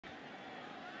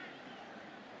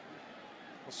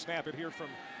Snap it here from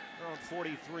their own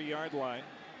 43-yard line.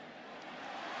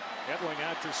 Edling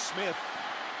out to Smith.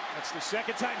 That's the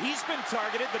second time he's been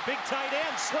targeted. The big tight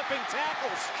end slipping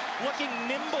tackles, looking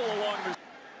nimble along the.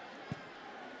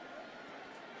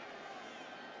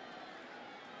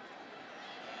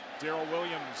 Darrell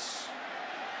Williams,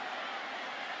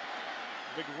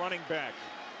 big running back.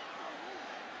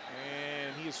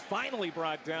 And he is finally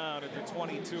brought down at the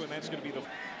 22, and that's going to be the.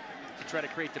 To try to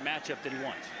create the matchup that he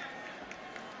wants.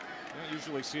 You don't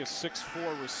usually see a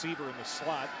 6'4" receiver in the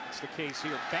slot. That's the case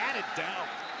here. Batted down.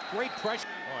 Great pressure.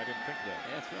 Oh, I didn't think of that.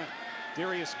 Yeah, that's right.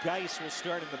 Darius Geis will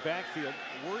start in the backfield.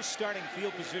 Worst starting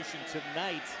field position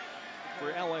tonight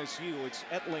for LSU. It's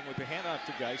Edling with the handoff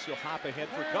to Geis. He'll hop ahead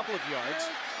for a couple of yards.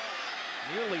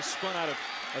 Nearly spun out of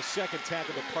a second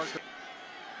tackle to Parker.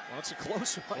 Well, it's a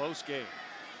close one. Close game.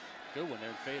 Good one there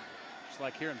in Fayetteville. Just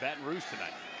like here in Baton Rouge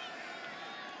tonight.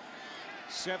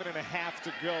 7.5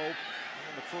 to go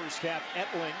in the first half.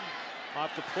 Edling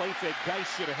off the play fake. Geis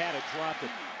should have had it, dropped it.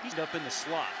 He's up in the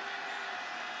slot.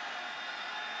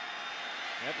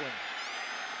 Edling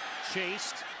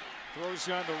chased, throws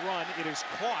on the run. It is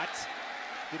caught.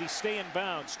 Did he stay in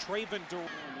bounds? Traven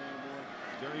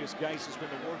Darius Geis has been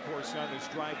the workhorse on this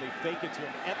drive. They fake it to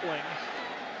him. Edling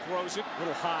throws it a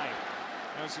little high.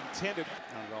 That was intended.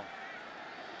 Not at all.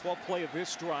 12th play of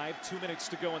this drive. 2 minutes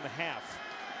to go in the half.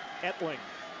 Edling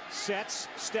sets,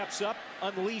 steps up,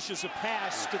 unleashes a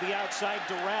pass to the outside.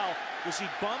 Durrell, was he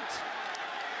bumped?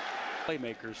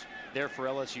 Playmakers there for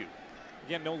LSU.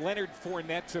 Again, no Leonard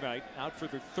Fournette tonight. Out for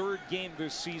the third game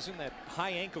this season. That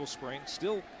high ankle sprain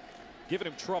still giving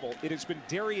him trouble. It has been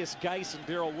Darius Geis and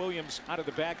Darrell Williams out of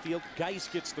the backfield. Geis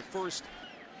gets the first.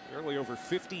 Barely over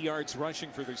 50 yards rushing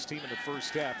for this team in the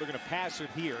first half. They're going to pass it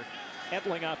here.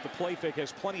 Edling off the play fake,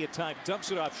 has plenty of time.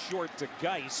 Dumps it off short to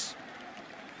Geis.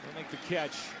 They'll make the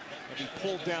catch and be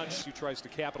pulled down. He tries to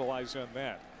capitalize on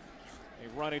that. They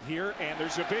run it here, and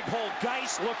there's a big hole.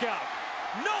 Geis, look out.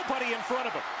 Nobody in front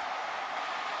of him.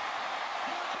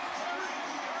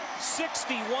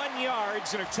 61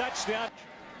 yards and a touchdown.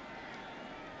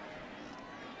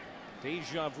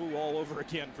 Deja vu all over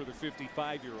again for the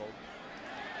 55-year-old.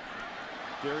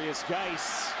 Darius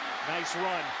Geis, nice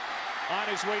run. On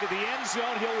his way to the end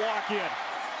zone, he'll walk in.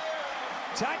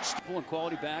 Touched. Pulling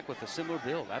quality back with a similar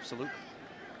build, absolutely.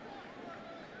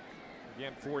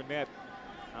 Again, Fournette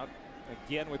out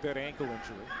again with that ankle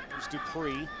injury. There's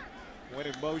Dupre, went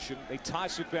in motion. They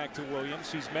toss it back to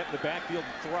Williams. He's met in the backfield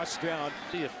and thrust down.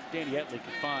 See if Danny Edling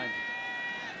can find.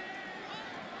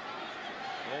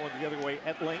 Rolling the other way,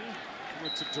 Edling.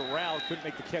 Went to Durrell, couldn't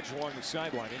make the catch along the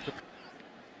sideline.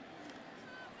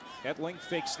 Edling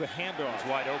fakes the handoff. He's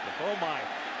wide open. Oh my.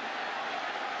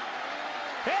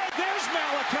 Hey, there's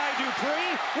Malachi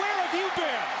Dupre. Where have you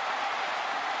been?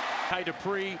 Malachi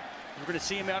Dupre, we're going to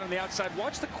see him out on the outside.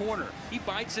 Watch the corner. He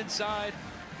bites inside.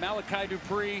 Malachi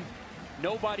Dupre,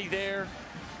 nobody there.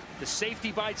 The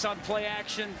safety bites on play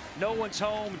action. No one's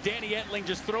home. Danny Edling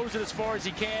just throws it as far as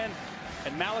he can.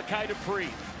 And Malachi Dupre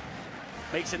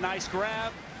makes a nice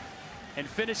grab and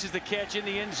finishes the catch in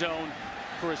the end zone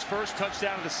for his first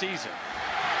touchdown of the season.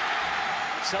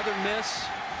 Southern Miss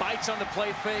bites on the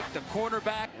play fake, the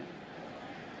cornerback.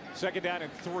 Second down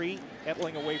and 3.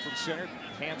 Edling away from center.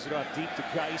 Hands it off deep to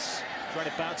Geis. Trying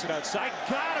to bounce it outside.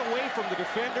 Got away from the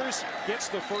defenders. Gets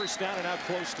the first down and out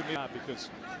close to me. Because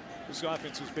this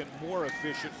offense has been more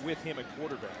efficient with him at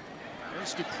quarterback.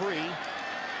 There's Dupre.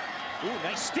 Ooh,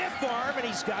 nice stiff arm, and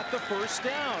he's got the first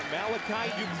down.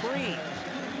 Malachi Dupre.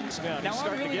 Now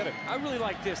I really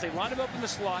like this. They line him up in the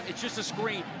slot. It's just a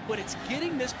screen, but it's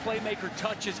getting this playmaker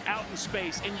touches out in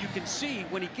space, and you can see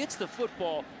when he gets the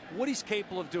football what he's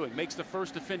capable of doing. Makes the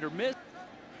first defender miss.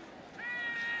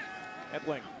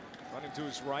 Edling running to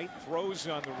his right, throws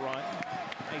on the run.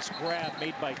 Nice grab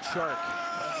made by Chark.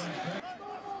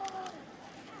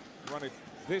 Run it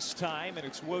this time, and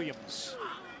it's Williams.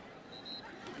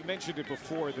 You mentioned it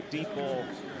before, the deep ball.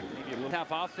 Maybe a little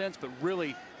half offense, but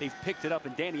really they've picked it up,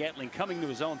 and Danny Edling coming to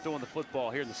his own, throwing the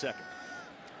football here in the second.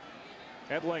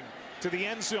 Edling to the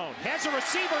end zone, has a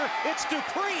receiver, it's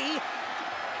Dupre,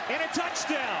 and a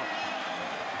touchdown.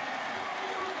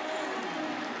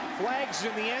 Flags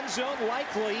in the end zone,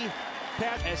 likely.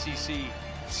 SEC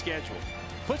schedule.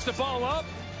 Puts the ball up,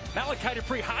 Malachi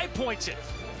Dupre high points it.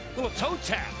 Little toe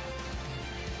tap.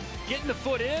 Getting the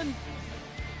foot in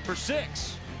for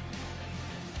 6.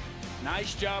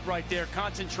 Nice job right there.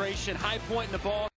 Concentration, high point in the ball.